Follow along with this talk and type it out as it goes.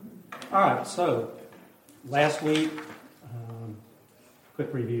All right, so last week,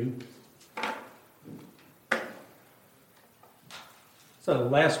 quick review. So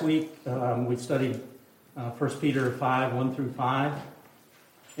last week we studied 1 Peter 5, 1 through 5.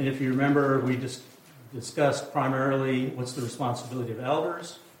 And if you remember, we just discussed primarily what's the responsibility of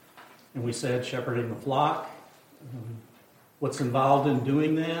elders. And we said shepherding the flock, what's involved in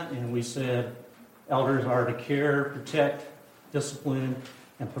doing that. And we said elders are to care, protect, discipline,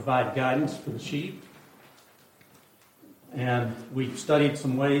 and provide guidance for the sheep. And we studied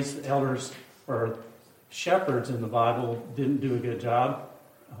some ways that elders or shepherds in the Bible didn't do a good job,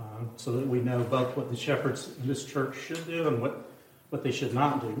 so that we know both what the shepherds in this church should do and what they should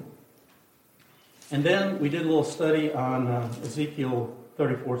not do. And then we did a little study on Ezekiel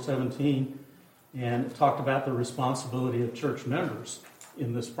 34:17, and it talked about the responsibility of church members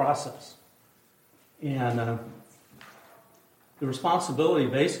in this process. And the responsibility,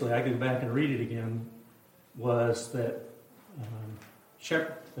 basically, I go back and read it again, was that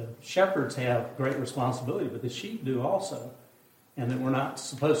the shepherds have great responsibility, but the sheep do also. And that we're not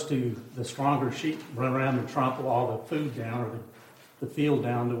supposed to, the stronger sheep, run around and trample all the food down or the field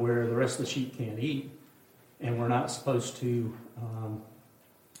down to where the rest of the sheep can't eat. And we're not supposed to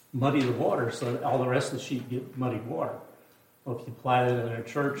muddy the water so that all the rest of the sheep get muddied water. Well, if you apply that in our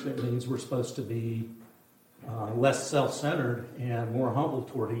church, that means we're supposed to be less self-centered and more humble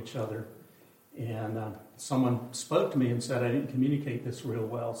toward each other. And someone spoke to me and said I didn't communicate this real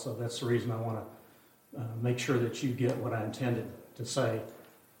well, so that's the reason I want to make sure that you get what I intended to say.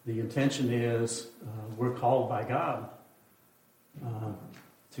 The intention is we're called by God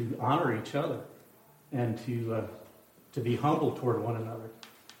to honor each other and to be humble toward one another.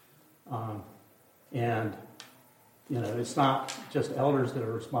 And, you know, it's not just elders that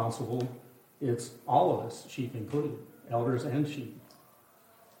are responsible. It's all of us, sheep included, elders and sheep.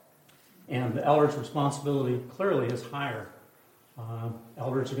 And the elders' responsibility clearly is higher.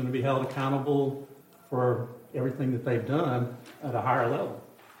 Elders are going to be held accountable for everything that they've done at a higher level.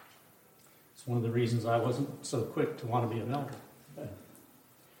 It's one of the reasons I wasn't so quick to want to be an elder.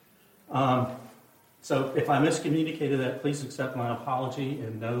 So if I miscommunicated that, please accept my apology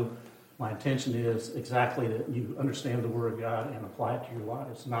and know my intention is exactly that you understand the Word of God and apply it to your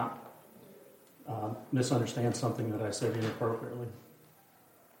lives, not misunderstand something that I said inappropriately.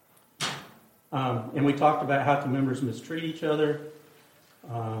 And we talked about how can members mistreat each other.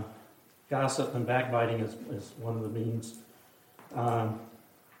 Gossip and backbiting is one of the means.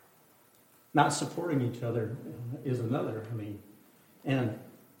 Not supporting each other is another. And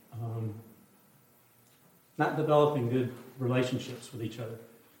not developing good relationships with each other.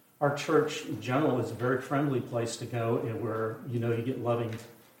 Our church in general is a very friendly place to go, and where you get loving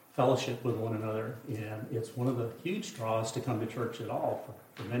fellowship with one another, and it's one of the huge draws to come to church at all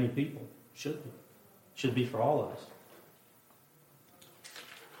for many people. Should be for all of us.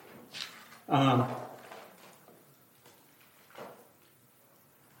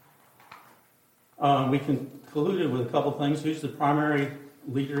 We concluded with a couple things. Who's the primary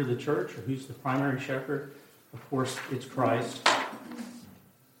leader of the church, or who's the primary shepherd? Of course, it's Christ.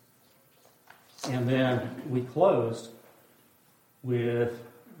 And then we closed with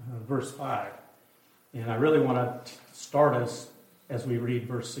verse 5. And I really want to start us as we read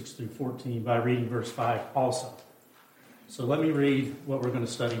verse 6 through 14 by reading verse 5 also. So let me read what we're going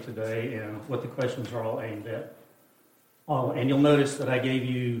to study today and what the questions are all aimed at. Oh, and you'll notice that I gave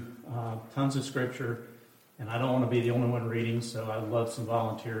you tons of scripture, and I don't want to be the only one reading, so I'd love some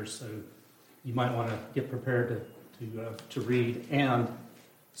volunteers. So you might want to get prepared to read. And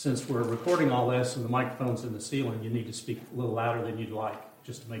since we're recording all this and the microphone's in the ceiling, you need to speak a little louder than you'd like,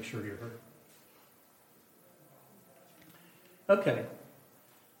 just to make sure you're heard. Okay.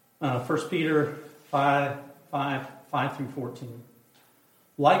 1 Peter 5 through 14.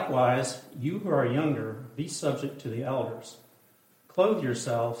 Likewise, you who are younger, be subject to the elders. Clothe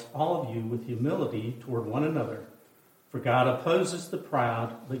yourselves, all of you, with humility toward one another. For God opposes the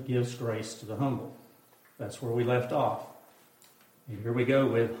proud, but gives grace to the humble. That's where we left off. And here we go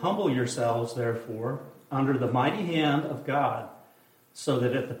with, humble yourselves, therefore, under the mighty hand of God, so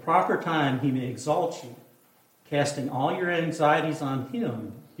that at the proper time he may exalt you, casting all your anxieties on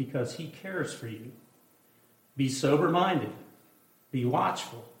him, because he cares for you. Be sober-minded. Be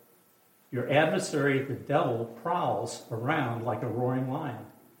watchful. Your adversary, the devil, prowls around like a roaring lion,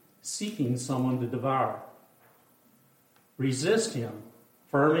 seeking someone to devour. Resist him,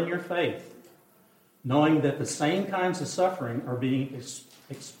 firm in your faith, knowing that the same kinds of suffering are being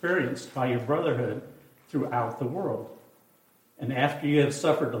experienced by your brotherhood throughout the world. And after you have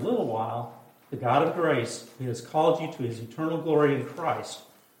suffered a little while, the God of grace, who has called you to his eternal glory in Christ,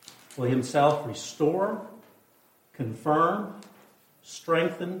 will himself restore, confirm,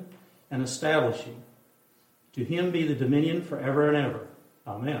 strengthen, and establish you. To him be the dominion forever and ever.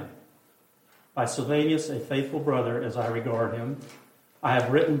 Amen. By Silvanus, a faithful brother, as I regard him, I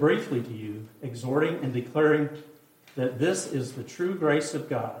have written briefly to you, exhorting and declaring that this is the true grace of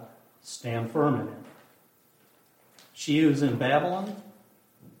God. Stand firm in it. She who is in Babylon,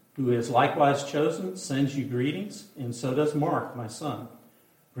 who is likewise chosen, sends you greetings, and so does Mark, my son.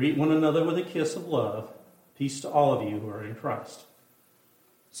 Greet one another with a kiss of love. Peace to all of you who are in Christ.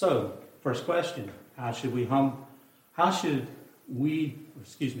 So, first question, why should we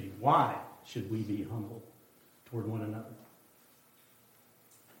be humble toward one another?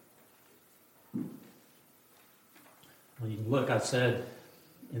 Well, you can look, I said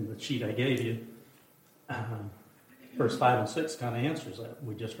in the sheet I gave you, verse 5 and 6 kind of answers that.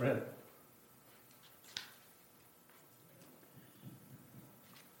 We just read it.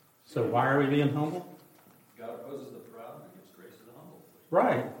 So why are we being humble? God opposes the proud and gives grace to the humble.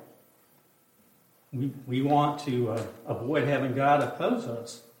 Right. We want to avoid having God oppose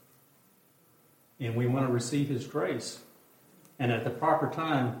us. And we want to receive his grace. And at the proper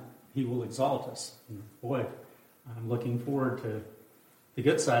time, he will exalt us. And boy, I'm looking forward to the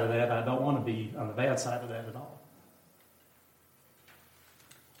good side of that. I don't want to be on the bad side of that at all.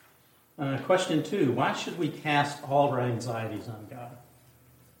 Question 2, why should we cast all of our anxieties on God?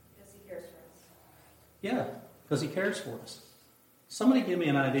 Because he cares for us. Yeah, because he cares for us. Somebody give me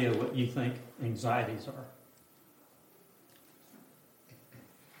an idea what you think anxieties are.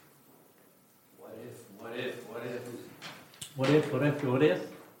 What if?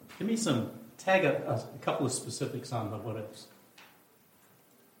 Give me tag a couple of specifics on the what ifs.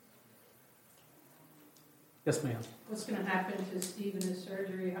 Yes, ma'am. What's going to happen to Steve in his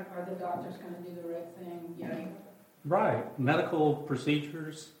surgery? Are the doctors going to do the right thing? Yeah. Right. Medical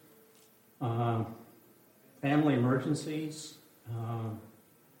procedures, family emergencies,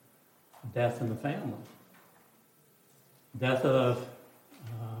 death in the family, death of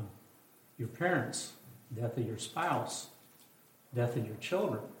your parents, death of your spouse, death of your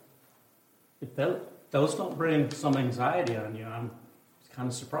children. If those don't bring some anxiety on you, I'm kind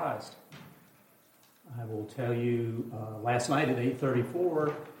of surprised. I will tell you, last night at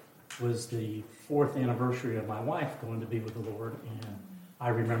 8:34 was the 4th anniversary of my wife going to be with the Lord, and I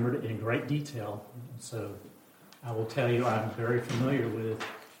remembered it in great detail. So I will tell you, I'm very familiar with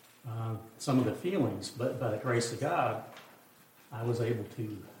some of the feelings, but by the grace of God, I was able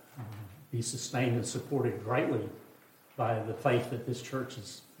to be sustained and supported greatly by the faith that this church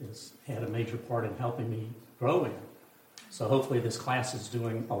has had a major part in helping me grow in. So hopefully this class is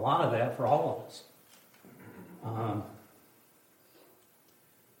doing a lot of that for all of us.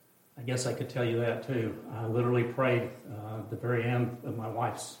 I guess I could tell you that too. I literally prayed at the very end of my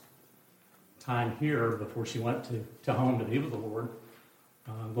wife's time here before she went to home to be with the Lord.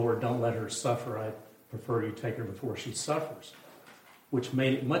 Lord, don't let her suffer. I prefer you take her before she suffers, which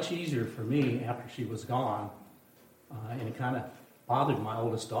made it much easier for me after she was gone. And it kind of bothered my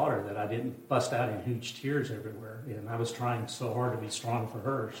oldest daughter that I didn't bust out in huge tears everywhere. And I was trying so hard to be strong for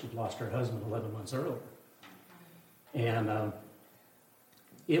her. She'd lost her husband 11 months earlier. And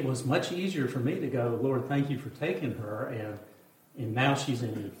it was much easier for me to go, Lord, thank you for taking her. And now she's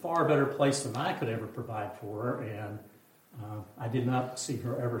in a far better place than I could ever provide for her. And I did not see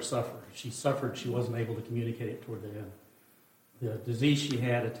her ever suffer. She suffered. She wasn't able to communicate it toward the end. The disease she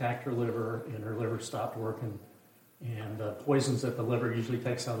had attacked her liver, and her liver stopped working. And the poisons that the liver usually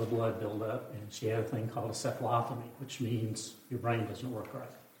takes out of the blood build up. And she had a thing called a cephalopathy, which means your brain doesn't work right.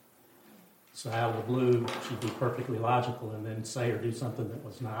 So out of the blue, she'd be perfectly logical and then say or do something that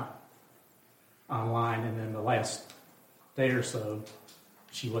was not online. And then the last day or so,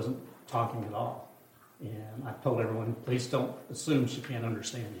 she wasn't talking at all. And I told everyone, please don't assume she can't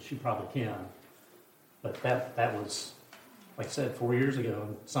understand it. She probably can. But that was, like I said, 4 years ago.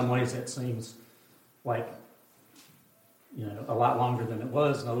 In some ways, that seems like, a lot longer than it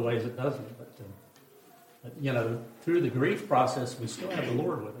was. In other ways, it doesn't. But through the grief process, we still have the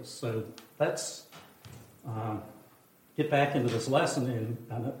Lord with us. So let's get back into this lesson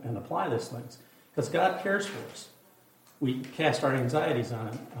and apply these things. Because God cares for us. We cast our anxieties on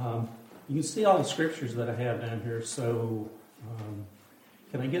Him. You can see all the scriptures that I have down here. So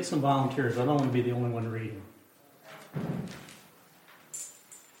can I get some volunteers? I don't want to be the only one reading.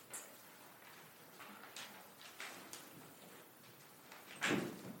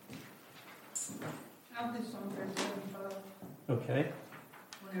 I'll do some verse 75. Okay.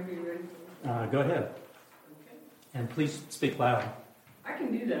 Whenever you're ready. Go ahead. Okay. And please speak loud. I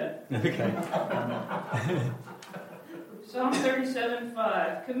can do that. Okay. Psalm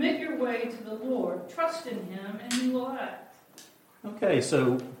 37:5. Commit your way to the Lord. Trust in Him, and He will act. Okay,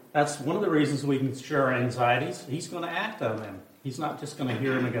 so that's one of the reasons we can share our anxieties. He's going to act on them. He's not just going to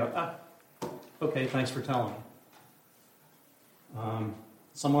hear them and go, okay, thanks for telling me.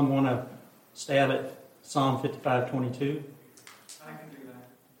 Someone want to stab at Psalm 55:22? I can do that.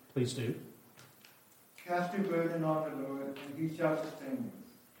 Please do. Cast your burden on the Lord, and He shall sustain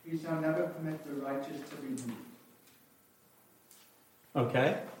you. He shall never permit the righteous to be moved.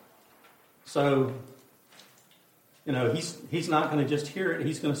 Okay. So, he's not going to just hear it.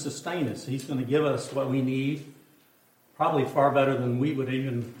 He's going to sustain us. He's going to give us what we need, probably far better than we would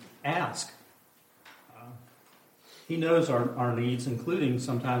even ask. He knows our needs, including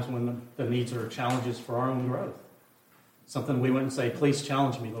sometimes when the needs are challenges for our own growth. Something we wouldn't say, please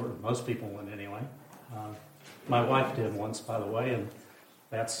challenge me, Lord. Most people wouldn't anyway. My wife did once, by the way, and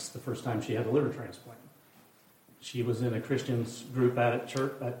that's the first time she had a liver transplant. She was in a Christian's group out at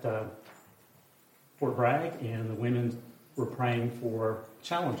church at Fort Bragg, and the women were praying for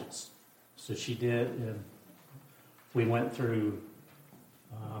challenges. So she did, and we went through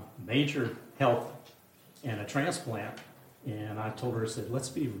major health and a transplant, and I told her, I said, let's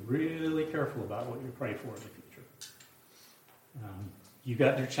be really careful about what you pray for in the future. You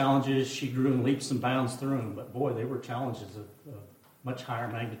got your challenges. She grew in leaps and bounds through them, but boy, they were challenges of much higher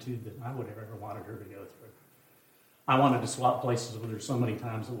magnitude than I would have ever wanted her to go through. I wanted to swap places with her so many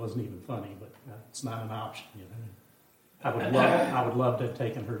times it wasn't even funny, but it's not an option. I would love to have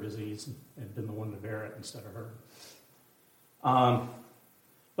taken her disease and been the one to bear it instead of her.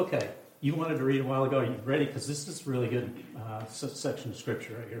 Okay, you wanted to read a while ago. Are you ready? Because this is a really good section of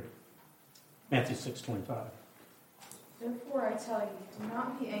scripture right here. Matthew 6:25. Therefore I tell you, do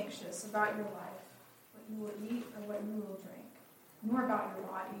not be anxious about your life, what you will eat or what you will drink, nor about your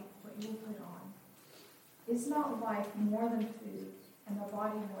body, what you will put on. Is not life more than food, and the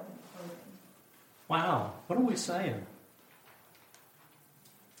body more than clothing? Wow, what are we saying?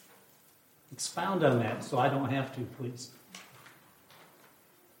 Expound on that so I don't have to, please.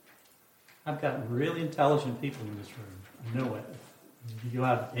 I've got really intelligent people in this room. I know it. You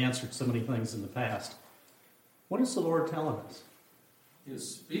have answered so many things in the past. What is the Lord telling us? He was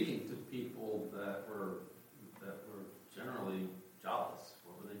speaking to people that were generally jobless.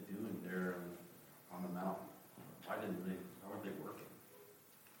 What were they doing there on the mountain? Why weren't they working?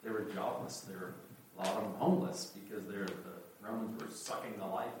 They were jobless. They were a lot of them homeless because the Romans were sucking the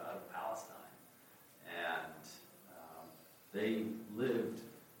life out of Palestine, and they lived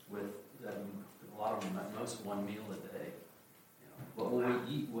with a lot of them at most one meal a day. What will we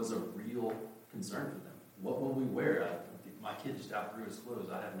eat was a real concern for them. What will we wear? My kid just outgrew his clothes.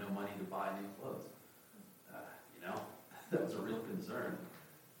 I have no money to buy new clothes. That was a real concern.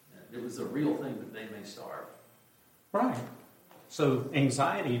 It was a real thing that they may starve. Right. So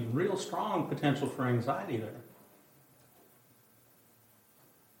anxiety, real strong potential for anxiety there.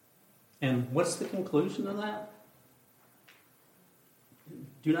 And what's the conclusion of that?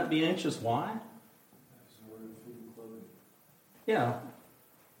 Do not be anxious. Why? Yeah.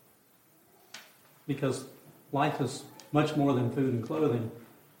 Because life is much more than food and clothing.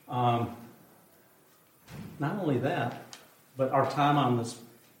 Not only that, but our time on this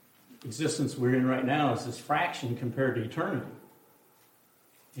existence we're in right now is this fraction compared to eternity.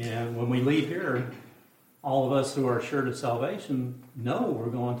 And when we leave here, all of us who are assured of salvation know we're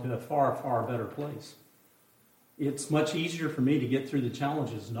going to a far, far better place. It's much easier for me to get through the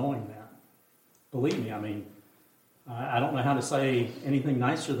challenges knowing that. Believe me, I don't know how to say anything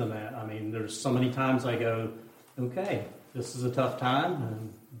nicer than that. There's so many times I go, okay, this is a tough time,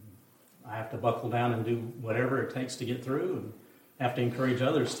 and I have to buckle down and do whatever it takes to get through, and have to encourage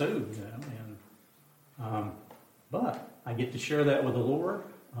others too. But I get to share that with the Lord.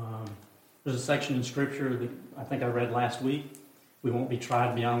 There's a section in Scripture that I think I read last week. We won't be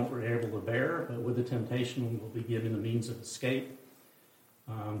tried beyond what we're able to bear, but with the temptation, we'll be given the means of escape.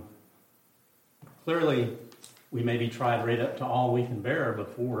 Clearly, we may be tried right up to all we can bear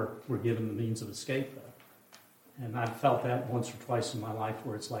before we're given the means of escape, though. And I've felt that once or twice in my life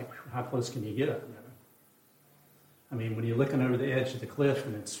where it's like, how close can you get up? When you're looking over the edge of the cliff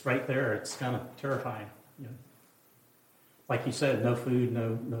and it's right there, it's kind of terrifying. Like you said, no food,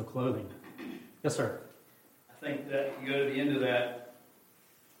 no clothing. Yes, sir. I think that you go to the end of that,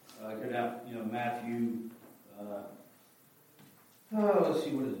 go down, Matthew, let's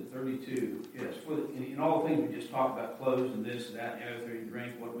see, what is it, 32. Yes, in all the things we just talked about, clothes and this and that, and the other thing,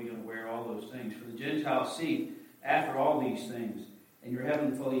 drink, what are we going to wear, all those things. For the Gentiles seek after all these things, and your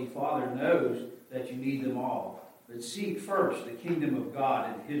heavenly Father knows that you need them all. But seek first the kingdom of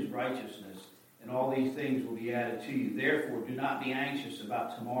God and His righteousness, and all these things will be added to you. Therefore, do not be anxious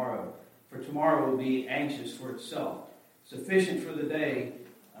about tomorrow, for tomorrow will be anxious for itself. Sufficient for the day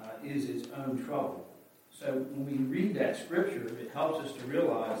is its own trouble. So when we read that scripture, it helps us to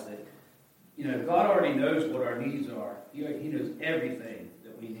realize that, God already knows what our needs are. He knows everything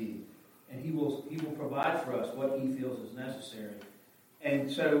that we need. And He will provide for us what He feels is necessary. And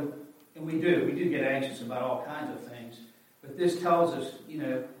we do get anxious about all kinds of things. But this tells us,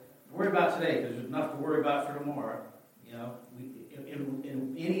 worry about today, because there's enough to worry about for tomorrow.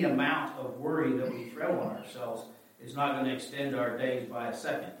 In any amount of worry that we throw on ourselves is not going to extend our days by a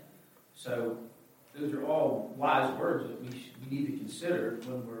second. So those are all wise words that we need to consider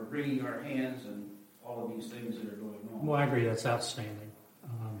when we're wringing our hands and all of these things that are going on. Well, I agree. That's outstanding.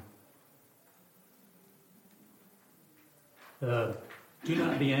 Do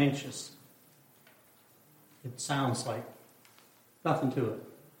not be anxious. It sounds like nothing to it.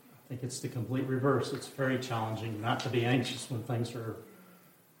 I think it's the complete reverse. It's very challenging not to be anxious when things are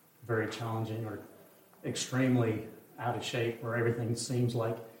very challenging or extremely out of shape, where everything seems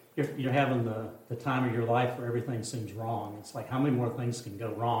like you're having the time of your life where everything seems wrong. It's like, how many more things can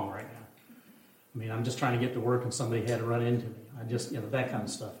go wrong right now? I mean, I'm just trying to get to work and somebody had to run into me. I just, that kind of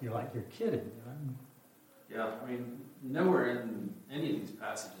stuff. You're like, you're kidding. Yeah, I mean, nowhere in any of these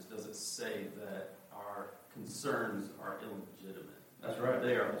passages does it say that our concerns are illegitimate. That's right.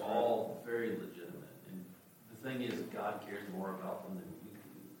 They are all very legitimate. And the thing is, God cares more about them than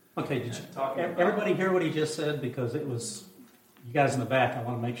we do. Okay, did everybody hear what he just said? Because it was, you guys in the back, I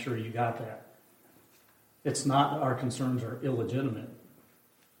want to make sure you got that. It's not that our concerns are illegitimate.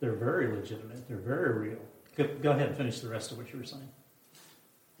 They're very legitimate. They're very real. Go ahead and finish the rest of what you were saying.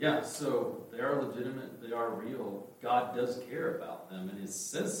 Yeah, so they are legitimate. They are real. God does care about them, and it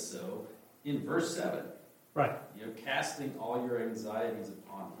says so in verse 7. Right. Casting all your anxieties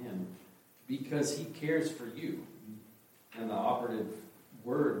upon Him because He cares for you. And the operative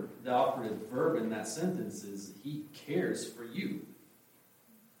verb in that sentence is He cares for you.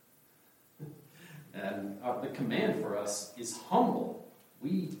 And the command for us is humble.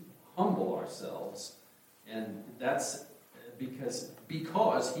 We humble ourselves, and that's because He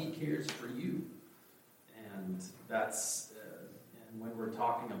cares for you. And that's and when we're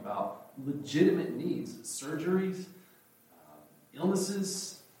talking about legitimate needs, surgeries,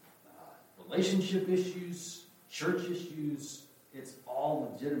 illnesses, relationship issues, church issues, it's all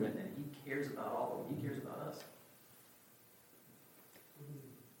legitimate, and He cares about all of them. He cares about us.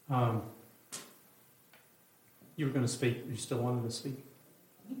 You were going to speak. You still wanted to speak?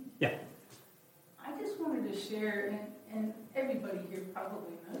 Yeah. I just wanted to share, and everybody here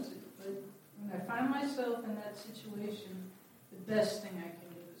probably knows it, but when I find myself in that situation, the best thing I can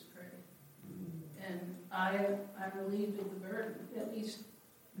do is pray. And I'm relieved of the burden, at least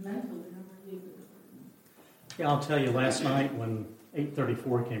mentally, I'm relieved of the burden. Yeah, I'll tell you, last night when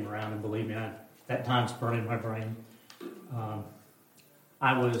 8:34 came around, and believe me, that time's burning my brain,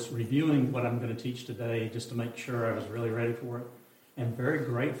 I was reviewing what I'm going to teach today just to make sure I was really ready for it, and very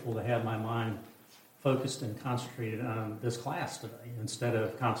grateful to have my mind focused and concentrated on this class today instead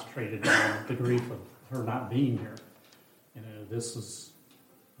of concentrated on the grief of her not being here. This is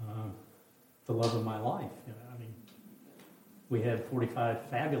the love of my life. I mean, we had 45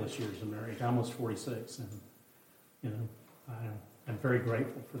 fabulous years of marriage, almost 46, and I'm very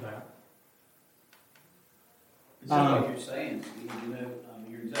grateful for that. It's like you're saying, Steve,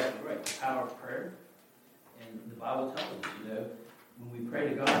 you're exactly right. The power of prayer, and the Bible tells us, when we pray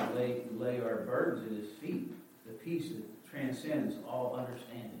to God, lay our burdens at His feet, the peace that transcends all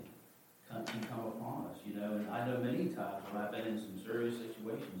understanding can come upon us, And I know many times when I've been in some serious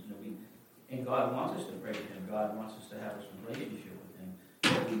situations, and God wants us to pray to Him. God wants us to have this relationship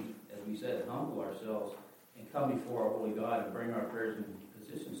with Him. As we said, humble ourselves and come before our holy God and bring our prayers and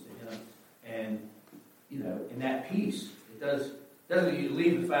petitions to Him. And in that peace, it doesn't you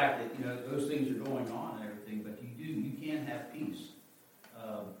leave the fact that those things are going on and everything, but you can have peace.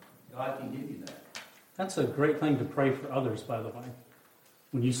 God can give you that. That's a great thing to pray for others, by the way.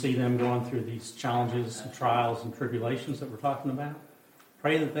 When you see them going through these challenges and trials and tribulations that we're talking about,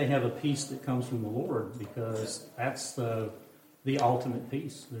 pray that they have a peace that comes from the Lord, because that's the ultimate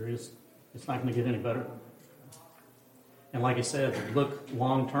peace. It's not going to get any better than that. And like I said, look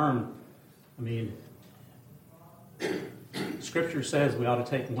long term. I mean, Scripture says we ought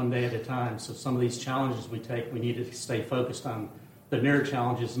to take one day at a time. So some of these challenges we take, we need to stay focused on the near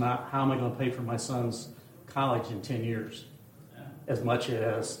challenges, not how am I going to pay for my son's college in 10 years, as much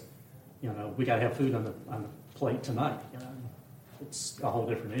as, we got to have food on the plate tonight. It's a whole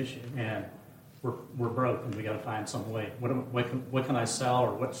different issue. And we're broke and we got to find some way. What can I sell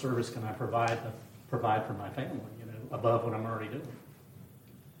or what service can I provide for my family? Above what I'm already doing.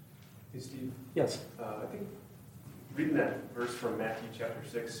 Hey, Steve. Yes. I think reading that verse from Matthew chapter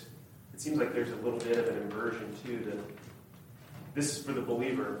 6, it seems like there's a little bit of an inversion too. This is for the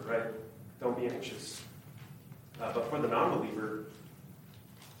believer, right? Don't be anxious. But for the non-believer,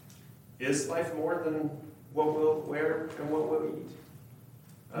 is life more than what we'll wear and what we'll eat?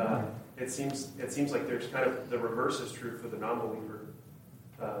 It seems like there's kind of the reverse is true for the non-believer.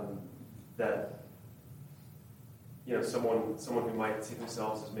 That someone who might see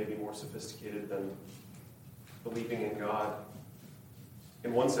themselves as maybe more sophisticated than believing in God.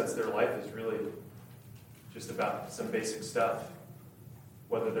 In one sense, their life is really just about some basic stuff,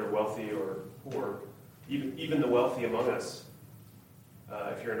 whether they're wealthy or poor. Even the wealthy among us,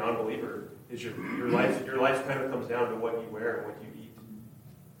 if you're a non-believer, is your life. Your life kind of comes down to what you wear and what you eat.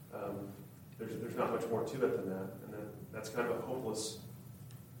 There's not much more to it than that, and that's kind of a hopeless.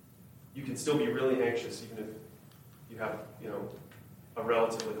 You can still be really anxious even if you have a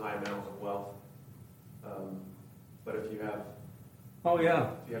relatively high amount of wealth. But if you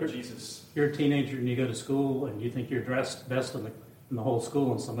have Jesus, you're a teenager and you go to school and you think you're dressed best in the whole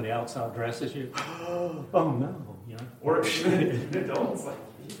school, and somebody else outdresses you. Oh no, Or even adults, like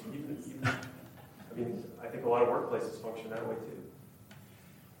I think a lot of workplaces function that way too.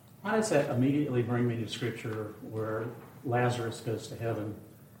 Why does that immediately bring me to Scripture where Lazarus goes to heaven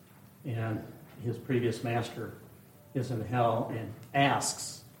and his previous master is in hell and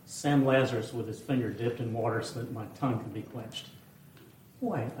asks, send Lazarus with his finger dipped in water so that my tongue can be quenched?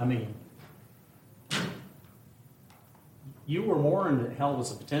 Boy, you were warned that hell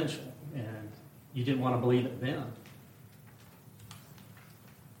was a potential, and you didn't want to believe it then.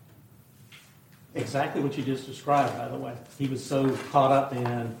 Exactly what you just described, by the way. He was so caught up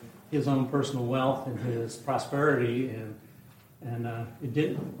in his own personal wealth and his prosperity, and it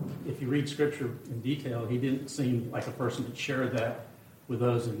didn't. If you read Scripture in detail, he didn't seem like a person that shared that with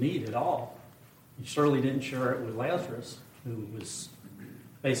those in need at all. He surely didn't share it with Lazarus, who was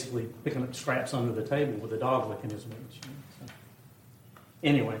basically picking up scraps under the table with a dog licking his wings. So,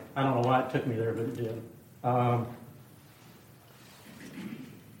 anyway, I don't know why it took me there, but it did.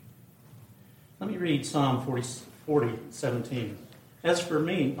 Let me read Psalm 40:17. As for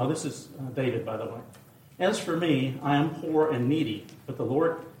me, this is David, by the way. As for me, I am poor and needy, but the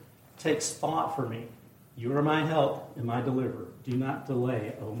Lord takes thought for me. You are my help and my deliverer. Do not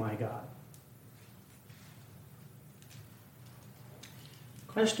delay, O my God.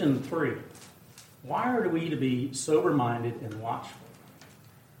 Question 3. Why are we to be sober-minded and watchful?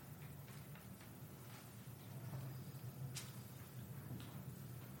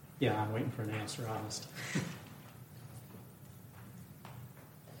 Yeah, I'm waiting for an answer, honest.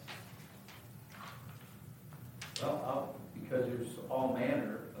 Well, because there's all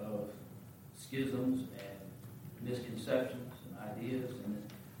manner of schisms and misconceptions and ideas, and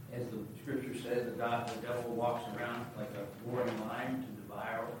as the Scripture says, the devil walks around like a roaring lion to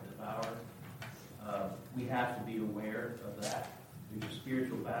devour. We have to be aware of that. There's a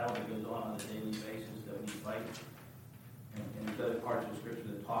spiritual battle that goes on a daily basis that we fight. And there's other parts of the Scripture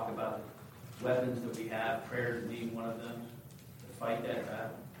that talk about the weapons that we have, prayers being one of them, to fight that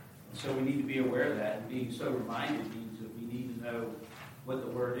battle. And so we need to be aware of that, and being sober-minded means that we need to know what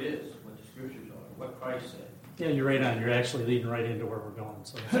the Word is, what the Scriptures are, what Christ said. Yeah, you're right on. You're actually leading right into where we're going.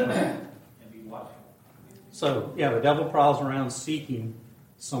 So, And be watchful. So, the devil prowls around seeking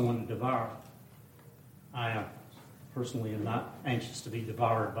someone to devour. I personally am not anxious to be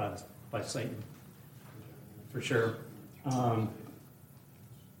devoured by Satan, for sure.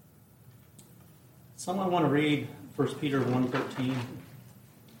 Someone want to read 1 Peter 1:13?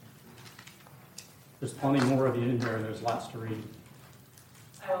 There's plenty more of you in here, and there's lots to read.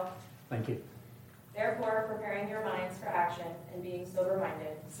 I will. Thank you. Therefore, preparing your minds for action and being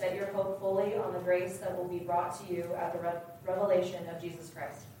sober-minded, set your hope fully on the grace that will be brought to you at the revelation of Jesus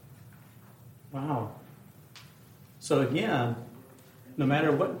Christ. Wow. So again, no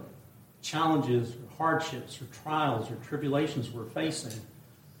matter what challenges or hardships or trials or tribulations we're facing,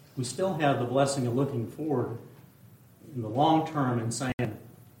 we still have the blessing of looking forward in the long term and saying,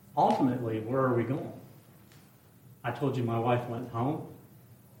 ultimately, where are we going? I told you my wife went home.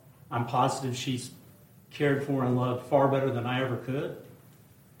 I'm positive she's cared for and loved far better than I ever could.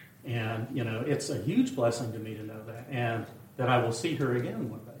 And, it's a huge blessing to me to know that, and that I will see her again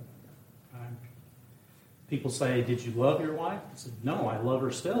one day. People say, did you love your wife? I said, no, I love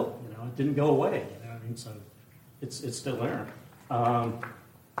her still. It didn't go away. So it's still there.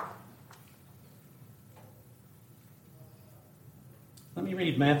 Let me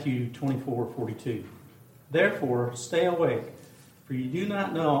read Matthew 24:42. Therefore, stay awake, for you do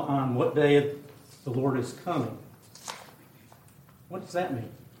not know on what day the Lord is coming. What does that mean?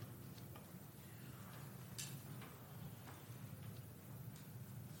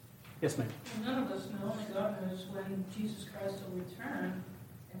 Yes, ma'am. Well, none of us know, only God knows when Jesus Christ will return,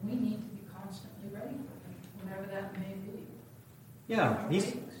 and we need to be constantly ready for him, whenever that may be. Yeah,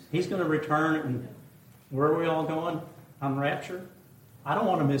 he's going to return, and where are we all going? On rapture? I don't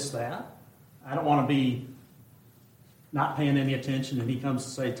want to miss that. I don't want to be not paying any attention, and he comes to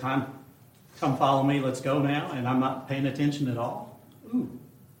say, "Time, come follow me, let's go now," and I'm not paying attention at all. Ooh.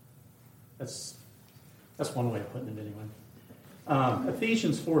 That's one way of putting it anyway.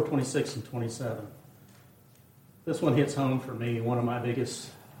 Ephesians 4:26 and 27. This one hits home for me. One of my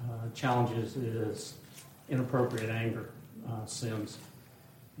biggest challenges is inappropriate anger sins.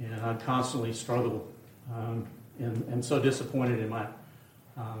 And I constantly struggle and so disappointed in my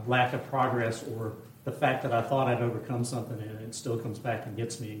lack of progress, or the fact that I thought I'd overcome something and it still comes back and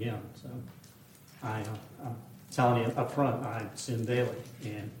gets me again. So I'm telling you up front, I sin daily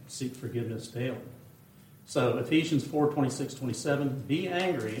and seek forgiveness daily. So Ephesians 4:26, 27, be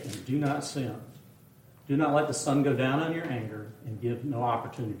angry and do not sin. Do not let the sun go down on your anger and give no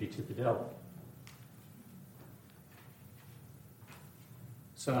opportunity to the devil.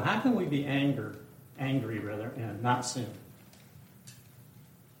 So how can we be angry and not sin?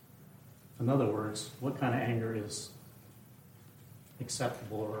 In other words, what kind of anger is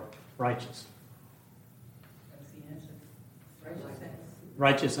acceptable or righteous? That's the answer. Righteous anger.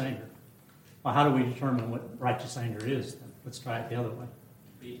 Righteous anger. Well, how do we determine what righteous anger is then? Let's try it the other way.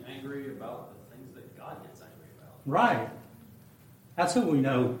 Be angry about the things that God gets angry about. Right. That's how we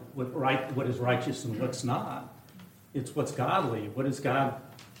know what is righteous and what's not. It's what's godly. What does God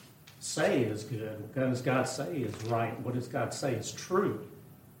say is good? What does God say is right? What does God say is true?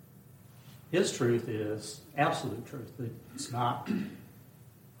 His truth is absolute truth. It's not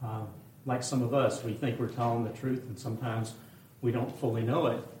like some of us. We think we're telling the truth, and sometimes we don't fully know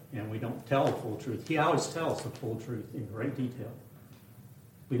it, and we don't tell the full truth. He always tells the full truth in great detail.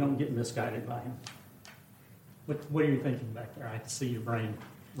 We don't get misguided by him. What are you thinking back there? I can see your brain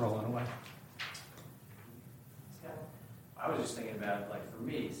rolling away. I was just thinking about, like, for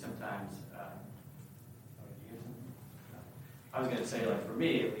me, sometimes, I was going to say, like, for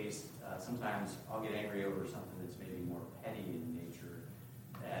me at least, sometimes I'll get angry over something that's maybe more petty in nature.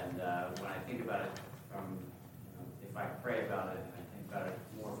 And when I think about it from, if I pray about it and I think about it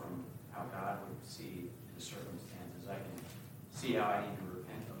more from how God would see the circumstances, I can see how I need to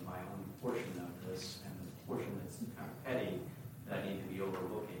repent of my own portion of this, and the portion that's kind of petty that I need to be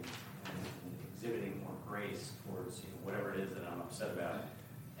overlooking and exhibiting more grace towards whatever it is that I'm upset about,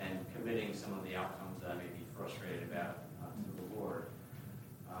 and committing some of the outcomes that I may be frustrated about to the Lord.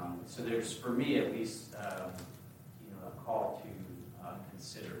 So there's, for me at least, a call to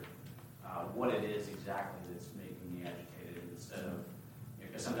consider what it is exactly that's making me agitated, instead of,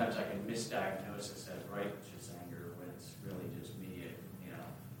 because sometimes I can misdiagnose this as righteous anger when it's really just me,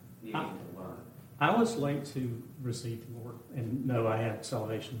 needing to learn. I was late to receive the Lord and know I had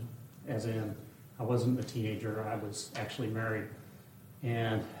salvation, as in I wasn't a teenager. I was actually married.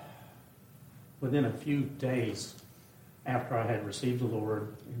 And within a few days after I had received the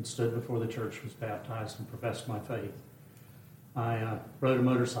Lord and stood before the church, was baptized, and professed my faith, I rode a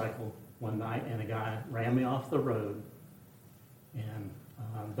motorcycle one night, and a guy ran me off the road, and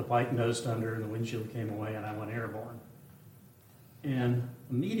the bike nosed under, and the windshield came away, and I went airborne. And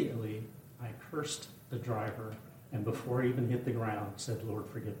immediately I cursed the driver, and before I even hit the ground, said, "Lord,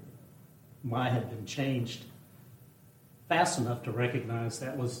 forgive me." I had been changed fast enough to recognize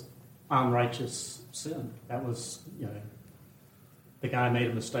that was unrighteous sin. That was, the guy made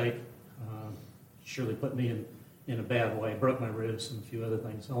a mistake, surely put me in a bad way, broke my ribs and a few other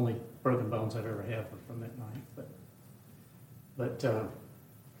things. The only broken bones I've ever had were from that night. But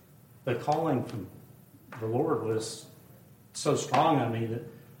the calling from the Lord so strong on me that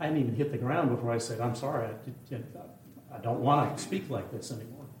I didn't even hit the ground before I said, "I'm sorry, I don't want to speak like this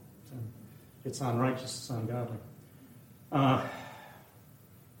anymore. It's unrighteous, it's ungodly." Go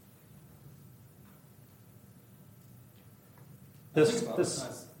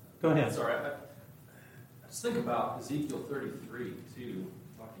ahead. Sorry, I just think about Ezekiel 33 too,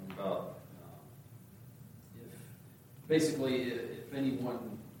 talking about if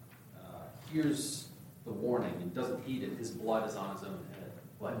anyone hears the warning and doesn't heed it, his blood is on his own head.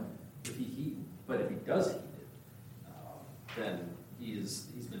 But if he does heed it, then he's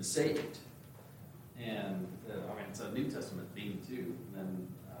been saved. And it's a New Testament theme too. And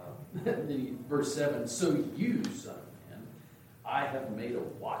then verse 7: "So you, son of man, I have made a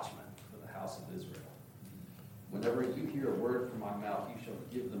watchman for the house of Israel. Whenever you hear a word from my mouth, you shall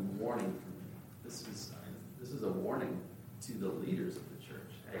give them warning from me. This is a warning to the leaders of the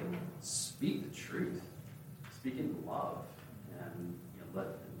church. Hey, speak the truth. Speak in love. And let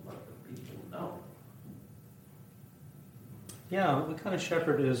the people know. Yeah, what kind of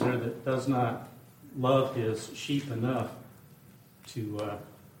shepherd is there that does not love his sheep enough to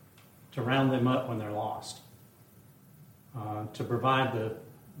round them up when they're lost? To provide the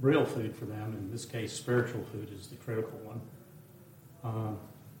real food for them, in this case, spiritual food is the critical one.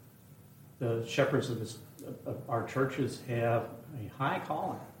 The shepherds of our churches have a high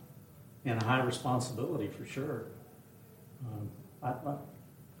calling and a high responsibility for sure.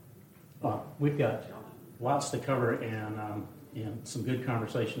 We've got lots to cover and some good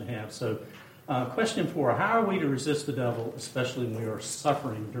conversation to have. So, question 4, how are we to resist the devil, especially when we are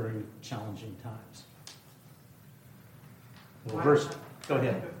suffering during challenging times? Well, go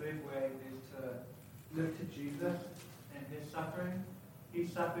ahead. I think a big way is to look to Jesus and his suffering. He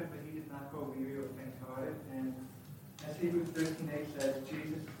suffered, but he did not grow weary or faint-hearted. And as Hebrews 13:8 says,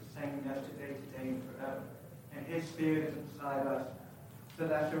 Jesus is the same yesterday, today, and forever. And his spirit is inside us. So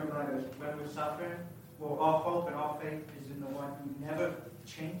that's a reminder. When we're suffering, well, our hope and our faith is in the one who never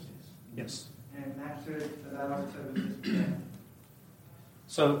changes. Yes. And that should allow us to resist him.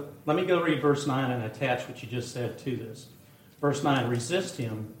 So let me go read verse 9 and attach what you just said to this. Verse 9, resist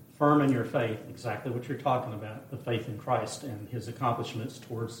him, firm in your faith, exactly what you're talking about, the faith in Christ and his accomplishments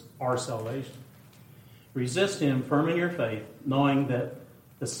towards our salvation. Resist him, firm in your faith, knowing that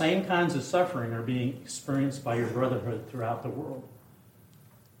the same kinds of suffering are being experienced by your brotherhood throughout the world.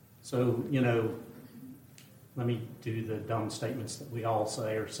 So, let me do the dumb statements that we all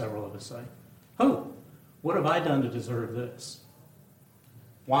say, or several of us say. Oh, what have I done to deserve this?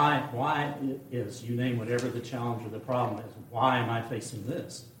 Why is, you name whatever the challenge or the problem is, why am I facing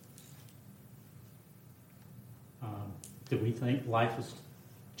this? Do we think life is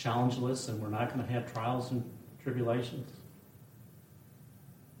challengeless and we're not going to have trials and tribulations?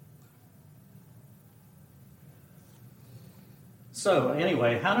 So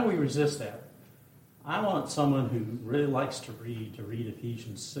anyway, how do we resist that? I want someone who really likes to read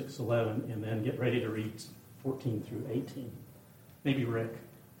Ephesians 6:11 and then get ready to read 14 through 18. Maybe Rick.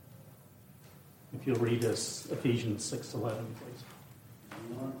 If you'll read us Ephesians 6:11, please.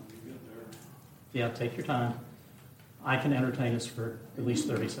 Yeah, take your time. I can entertain us for at least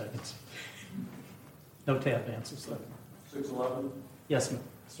 30 seconds. No tap dances, though. 6:11. Yes,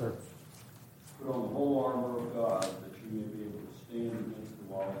 sir. Put on the whole armor of God that you may be able to stand against the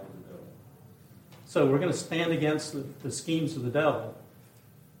wiles of the devil. So we're going to stand against the schemes of the devil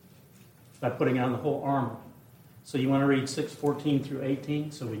by putting on the whole armor. So you want to read 6:14 through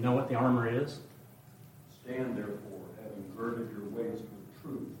 18 so we know what the armor is? Stand therefore, having girded your waist with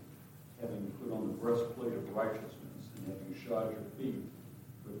truth, having put on the breastplate of righteousness, and having shod your feet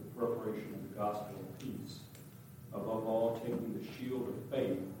with the preparation of the gospel of peace. Above all, taking the shield of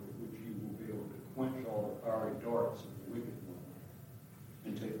faith, with which you will be able to quench all the fiery darts of the wicked one,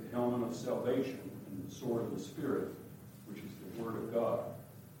 and take the helmet of salvation and the sword of the Spirit, which is the word of God,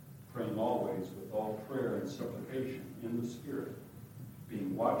 praying always with all prayer and supplication in the Spirit,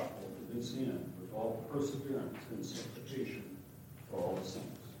 being watchful to this end with all perseverance and supplication for all the saints.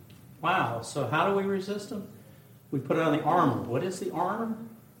 Wow, so how do we resist them? We put on the armor. What is the armor?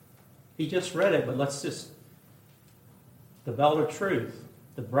 He just read it, but let's just... The belt of truth,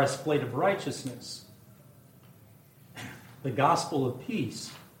 the breastplate of righteousness, the gospel of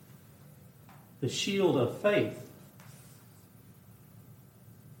peace, the shield of faith,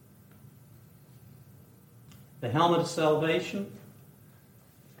 the helmet of salvation,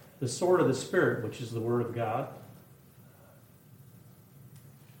 the sword of the Spirit, which is the Word of God,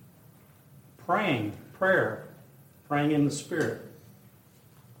 praying in the Spirit.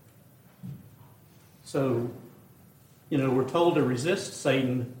 So, we're told to resist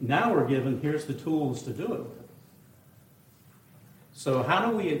Satan. Now we're given, here's the tools to do it. So how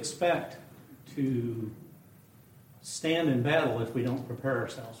do we expect to stand in battle if we don't prepare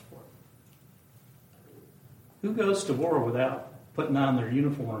ourselves for it? Who goes to war without putting on their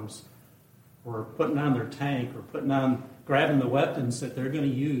uniforms or putting on their tank or grabbing the weapons that they're going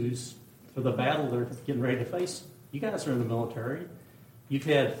to use for the battle they're getting ready to face? You guys are in the military. You've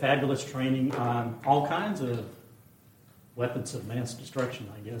had fabulous training on all kinds of weapons of mass destruction,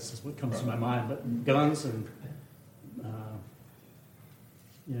 I guess, is what comes to my mind. But guns and,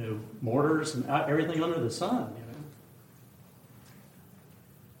 mortars and everything under the sun,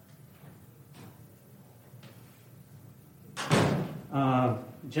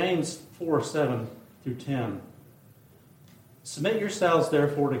 James 4:7 through 10. Submit yourselves,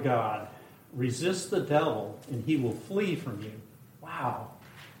 therefore, to God. Resist the devil, and he will flee from you. Wow.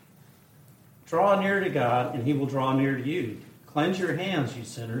 Draw near to God, and he will draw near to you. Cleanse your hands, you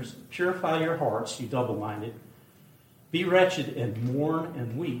sinners. Purify your hearts, you double-minded. Be wretched and mourn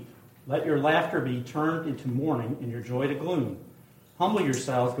and weep. Let your laughter be turned into mourning and your joy to gloom. Humble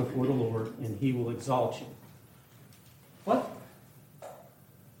yourselves before the Lord, and he will exalt you. What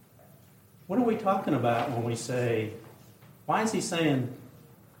are we talking about when we say, why is he saying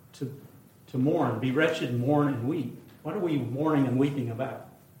to mourn, be wretched, mourn, and weep? What are we mourning and weeping about?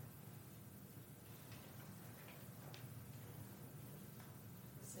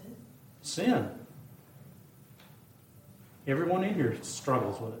 Sin. Everyone in here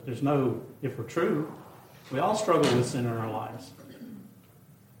struggles with it. There's no, if we're true, we all struggle with sin in our lives.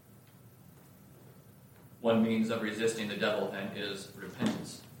 One means of resisting the devil then is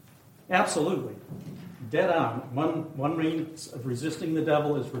repentance. Absolutely. Dead on. One means of resisting the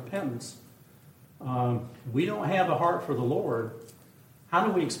devil is repentance. We don't have a heart for the Lord. How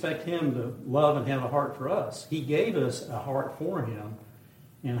do we expect him to love and have a heart for us? He gave us a heart for him.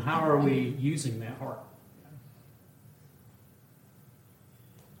 And how are we using that heart?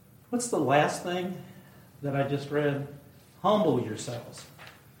 What's the last thing that I just read? Humble yourselves.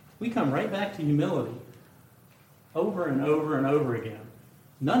 We come right back to humility over and over and over again.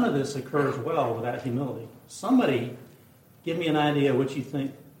 None of this occurs well without humility. Somebody give me an idea what you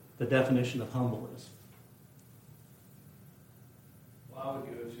think the definition of humble is. Well, I would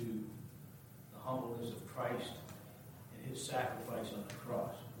go to the humbleness of Christ and his sacrifice on the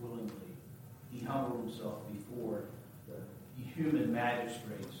cross willingly. He humbled himself before the human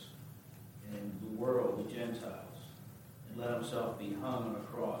magistrates and the world, the Gentiles, and let himself be hung on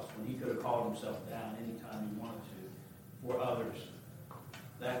a cross when he could have called himself down anytime he wanted to for others.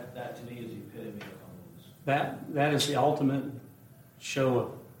 That to me is the epitome of humbleness. That is the ultimate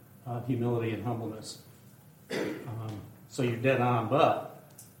show of humility and humbleness. So you're dead on, but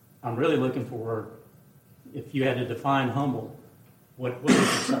I'm really looking for, if you had to define humble, what would you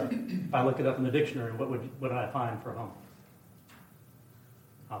say? If I look it up in the dictionary, what would I find for humble?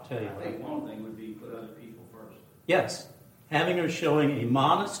 I'll tell you. I think one thing would be put other people first. Yes. Having or showing a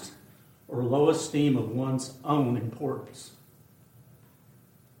modest or low esteem of one's own importance.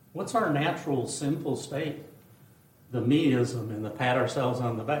 What's our natural sinful state? The meism and the pat ourselves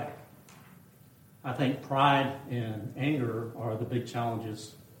on the back. I think pride and anger are the big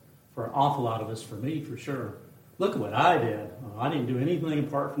challenges for an awful lot of us, for me, for sure. Look at what I did. I didn't do anything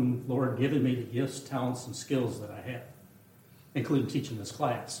apart from the Lord giving me the gifts, talents, and skills that I had, including teaching this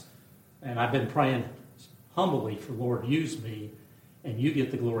class. And I've been praying humbly for the Lord, use me, and you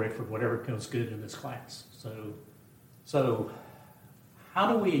get the glory for whatever goes good in this class. So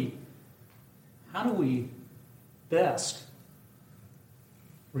how do we best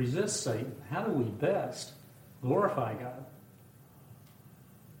resist Satan? How do we best glorify God?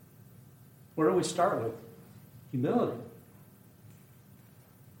 Where do we start with? Humility.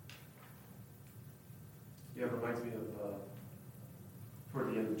 Yeah, it reminds me of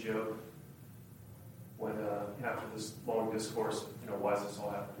toward the end of Job, when after this long discourse, why does this all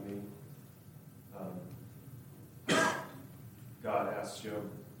happen to me? God asks Job,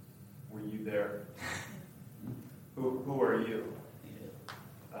 were you there? Who are you?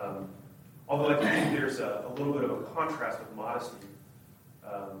 Although I think there's a little bit of a contrast with modesty.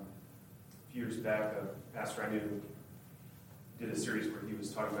 A few years back, a pastor I knew did a series where he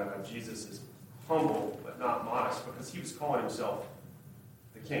was talking about how Jesus is humble but not modest because he was calling himself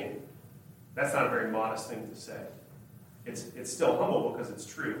the king. That's not a very modest thing to say. It's still humble because it's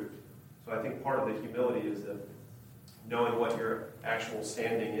true. So I think part of the humility is that knowing what your actual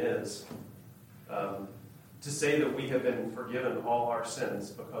standing is. To say that we have been forgiven all our sins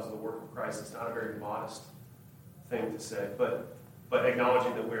because of the work of Christ is not a very modest thing to say. But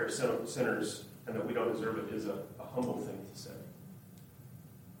acknowledging that we are sinners and that we don't deserve it is a humble thing to say.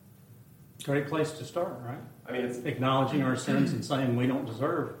 Great place to start, right? I mean, it's acknowledging our sins and saying we don't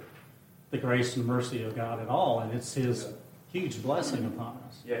deserve the grace and mercy of God at all, and it's his huge blessing upon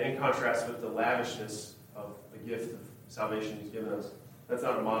us. Yeah, in contrast with the lavishness of the gift of salvation he's given us, that's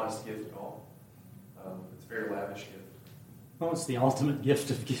not a modest gift at all. It's a very lavish gift. Well, it's the ultimate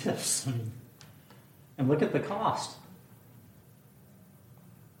gift of gifts. And look at the cost.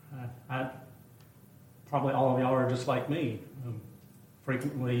 Probably all of y'all are just like me.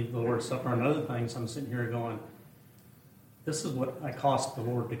 Frequently, the Lord's Supper and other things, I'm sitting here going, this is what I cost the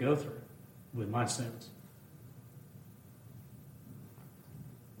Lord to go through with my sins.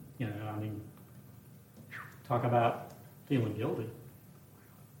 Talk about feeling guilty.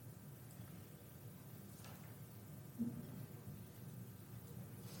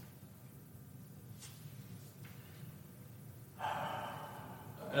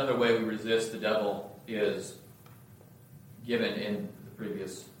 Another way we resist the devil is given in the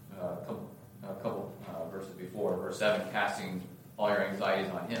previous couple verses before. Verse 7, casting all your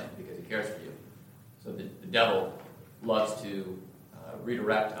anxieties on him because he cares for you. So the devil loves to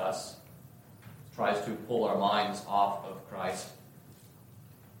redirect us, tries to pull our minds off of Christ.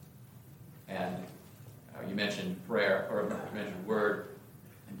 And you mentioned prayer, or you mentioned word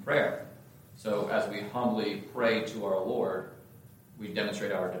and prayer. So as we humbly pray to our Lord, we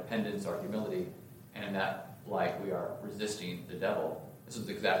demonstrate our dependence, our humility, and in that light we are resisting the devil. This is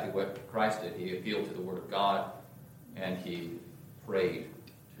exactly what Christ did. He appealed to the Word of God, and he prayed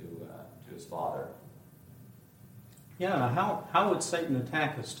to his Father. Yeah, how would Satan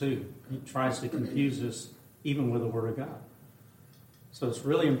attack us too? He tries to confuse us even with the Word of God. So it's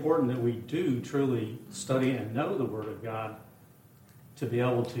really important that we do truly study and know the Word of God to be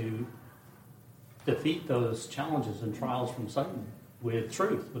able to defeat those challenges and trials from Satan with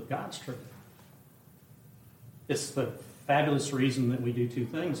truth, with God's truth. It's the fabulous reason that we do two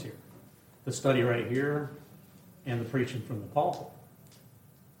things here. The study right here and the preaching from the pulpit.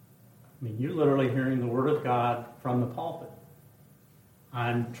 I mean, you're literally hearing the Word of God from the pulpit.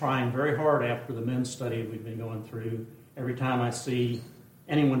 I'm trying very hard after the men's study we've been going through. Every time I see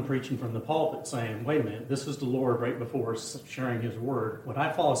anyone preaching from the pulpit saying, wait a minute, this is the Lord right before sharing His Word, would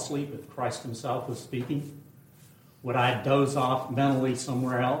I fall asleep if Christ Himself was speaking? Would I doze off mentally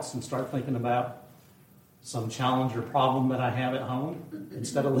somewhere else and start thinking about some challenge or problem that I have at home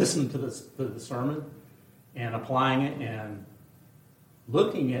instead of listening to the sermon and applying it and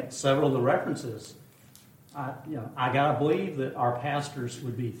looking at several of the references? I got to believe that our pastors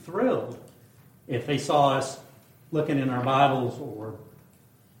would be thrilled if they saw us looking in our Bibles or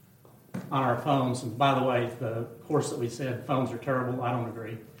on our phones. And by the way, the course that we said phones are terrible, I don't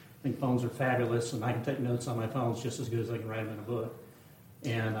agree. I think phones are fabulous, and I can take notes on my phones just as good as I can write them in a book.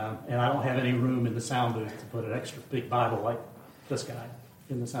 And I don't have any room in the sound booth to put an extra big Bible like this guy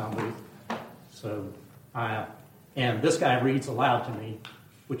in the sound booth. So and this guy reads aloud to me,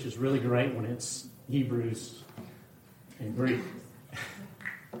 which is really great when it's Hebrews and Greek.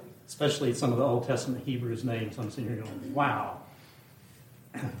 Especially some of the Old Testament Hebrews names. I'm sitting here going, wow.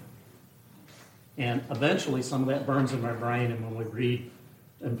 And eventually some of that burns in my brain, and when we read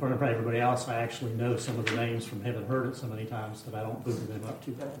in front of everybody else, I actually know some of the names from having heard it so many times that I don't booger them up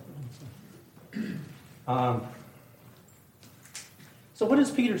too bad. So what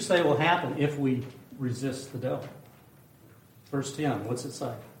does Peter say will happen if we resist the devil? Verse 10, what's it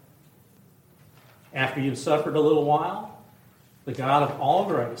say? After you've suffered a little while, the God of all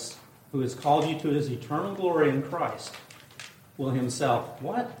grace, who has called you to His eternal glory in Christ, will Himself,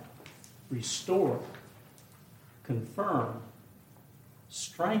 what? Restore, confirm,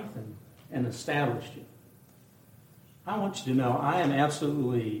 strengthen, and establish you. I want you to know I am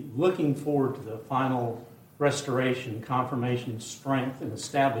absolutely looking forward to the final restoration, confirmation, strength, and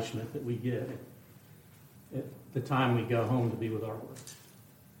establishment that we get at the time we go home to be with our Lord.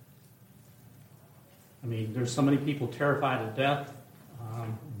 I mean, there's so many people terrified of death.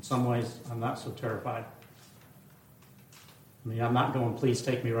 In some ways, I'm not so terrified. I mean, I'm not going, please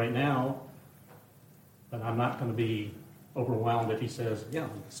take me right now, but I'm not going to be overwhelmed if He says, yeah,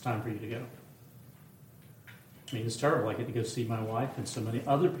 it's time for you to go. I mean, it's terrible. I get to go see my wife and so many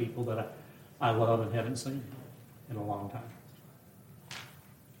other people that I love and haven't seen in a long time.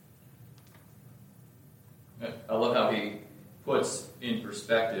 I love how he puts in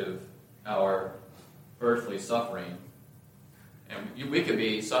perspective our earthly suffering. And we could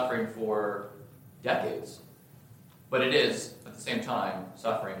be suffering for decades, but it is, at the same time,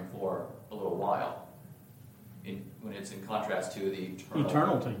 suffering for a little while. When it's in contrast to the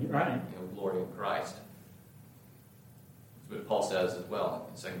eternity, right? Glory in Christ. That's what Paul says as well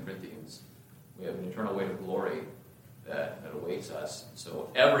in 2 Corinthians. We have an eternal weight of glory that awaits us.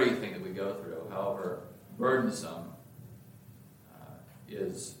 So everything that we go through, however burdensome,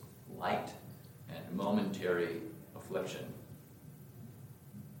 is light and momentary affliction.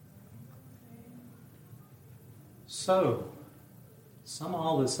 So, sum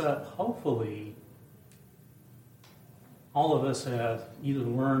all this up, hopefully all of us have either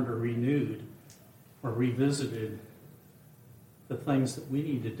learned or renewed or revisited the things that we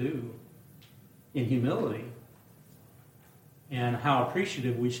need to do in humility and how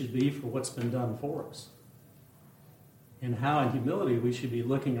appreciative we should be for what's been done for us. And how in humility we should be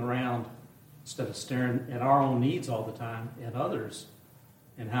looking around instead of staring at our own needs all the time, at others,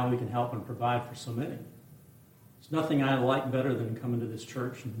 and how we can help and provide for so many. There's nothing I like better than coming to this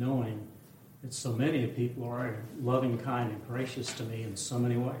church and knowing that so many people are loving, kind, and gracious to me in so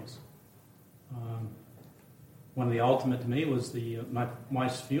many ways. one of the ultimate to me was my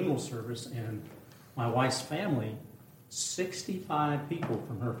wife's funeral service, and my wife's family, 65 people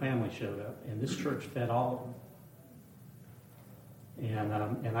from her family showed up, and this church fed all of them.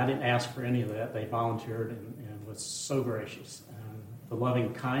 And I didn't ask for any of that. They volunteered and was so gracious. And the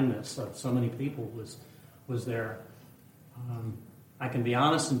loving kindness of so many people was there. I can be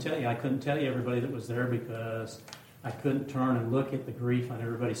honest and tell you, I couldn't tell you everybody that was there because I couldn't turn and look at the grief on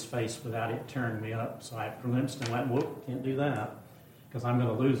everybody's face without it tearing me up. So I glimpsed and went, whoop, can't do that because I'm going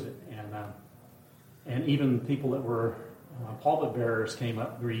to lose it. And even people that were pulpit bearers came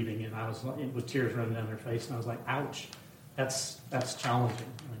up grieving, and I was with tears running down their face, and I was like, ouch, that's challenging.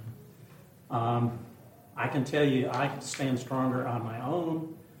 I can tell you I can stand stronger on my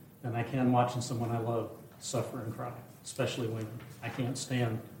own than I can watching someone I love suffer and cry, especially women. I can't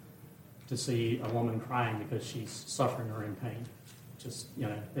stand to see a woman crying because she's suffering or in pain. Just,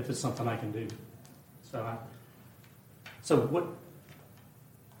 if it's something I can do. So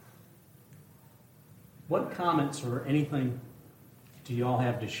what comments or anything do you all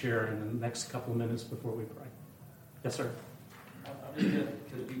have to share in the next couple of minutes before we pray? Yes, sir. I'm just going to,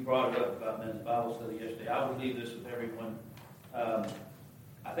 because you brought it up about men's Bible study yesterday, I would leave this with everyone.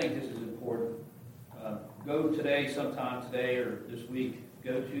 I think this is important. Go today, sometime today or this week,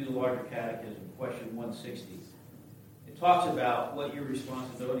 go to the Larger Catechism, question 160. It talks about what your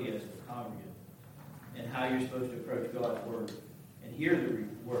responsibility is as a congregant and how you're supposed to approach God's Word and hear the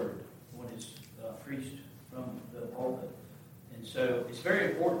Word when it's preached from the pulpit. And so it's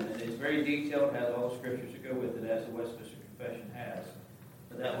very important, and it's very detailed, has all the scriptures that go with it, as the Westminster Confession has.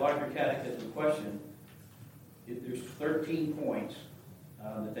 But that Larger Catechism question, there's 13 points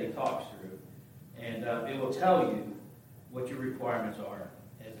that they talk through. And it will tell you what your requirements are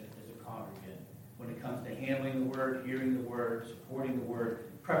as a congregant when it comes to handling the Word, hearing the Word, supporting the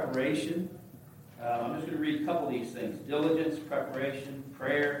Word, preparation. I'm just going to read a couple of these things. Diligence, preparation,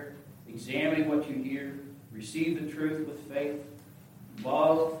 prayer, examining what you hear, receive the truth with faith,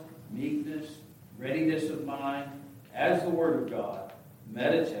 love, meekness, readiness of mind, as the Word of God,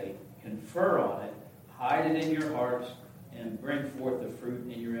 meditate, confer on it, hide it in your hearts, and bring forth the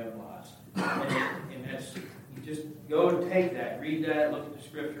fruit in your own lives. And that's, you just go and take that, read that, look at the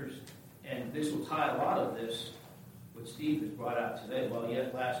scriptures, and this will tie a lot of this, what Steve has brought out today,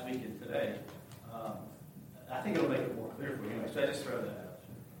 yet last week and today. I think it'll make it more clear for you anyway, so I just throw that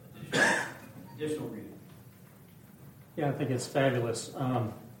out. Additional reading. Yeah, I think it's fabulous.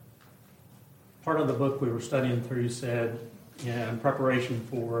 Part of the book we were studying through said, in preparation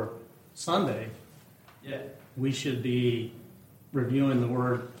for Sunday, we should be reviewing the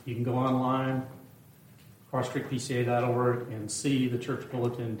Word. You can go online, crosscreekpca.org, and see the church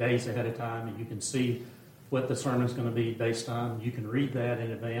bulletin days ahead of time, and you can see what the sermon's going to be based on. You can read that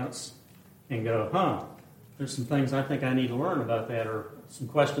in advance and go, there's some things I think I need to learn about that, or some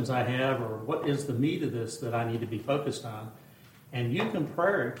questions I have, or what is the meat of this that I need to be focused on. And you can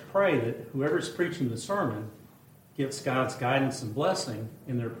pray that whoever's preaching the sermon gets God's guidance and blessing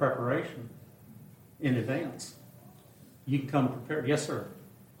in their preparation in advance. You can come prepared. Yes, sir.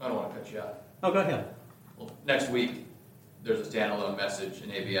 I don't want to cut you out. Oh, go ahead. Well, next week, there's a standalone message in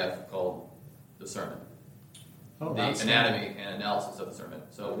ABF called The Sermon. Oh, the anatomy and analysis of the sermon.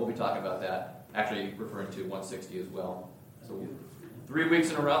 So we'll be talking about that, actually referring to 160 as well. So 3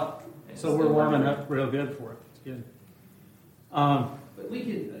 weeks in a row. So we're warming up real good for it. It's good. But we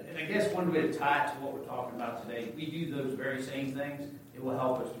could, and I guess one way to tie it to what we're talking about today, we do those very same things, it will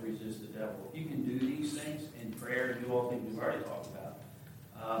help us to resist the devil. If you can do these things in prayer and do all the things we've already talked about,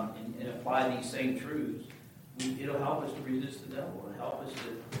 and apply these same truths, it'll help us to resist the devil. It'll help us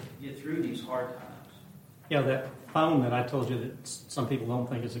to get through these hard times. Yeah, that phone that I told you that some people don't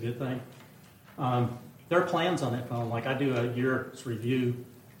think is a good thing, there are plans on that phone. Like I do a year's review.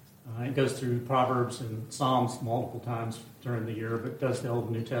 It goes through Proverbs and Psalms multiple times during the year, but does the Old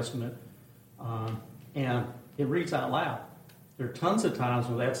and New Testament. And it reads out loud. There are tons of times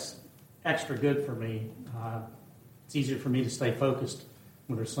where that's extra good for me. It's easier for me to stay focused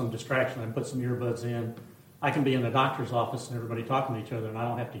when there's some distraction. I put some earbuds in. I can be in a doctor's office and everybody talking to each other, and I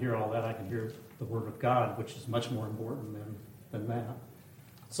don't have to hear all that. I can hear the Word of God, which is much more important than that.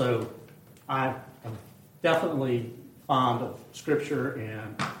 So I am definitely fond of Scripture,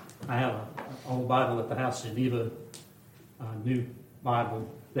 and I have an old Bible at the house, Geneva New Bible,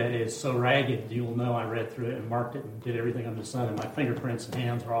 that is so ragged you will know I read through it and marked it and did everything under the sun, and my fingerprints and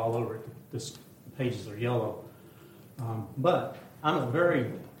hands are all over it. The pages are yellow. But I'm a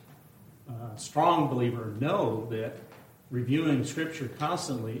very strong believer, know that reviewing Scripture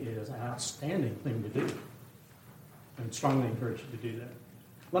constantly is an outstanding thing to do. And strongly encourage you to do that.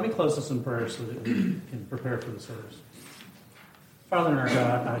 Let me close this in prayer so that we can prepare for the service. Father and our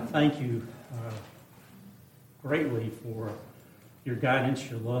God, I thank you greatly for your guidance,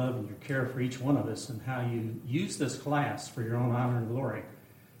 your love, and your care for each one of us and how you use this class for your own honor and glory.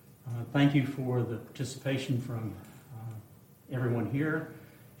 Thank you for the participation from everyone here,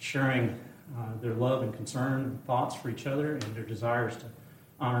 sharing their love and concern and thoughts for each other and their desires to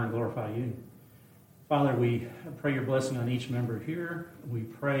honor and glorify you. Father, we pray your blessing on each member here. We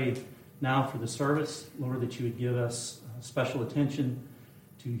pray now for the service, Lord, that you would give us special attention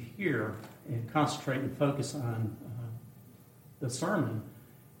to hear and concentrate and focus on the sermon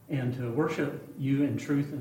and to worship you in truth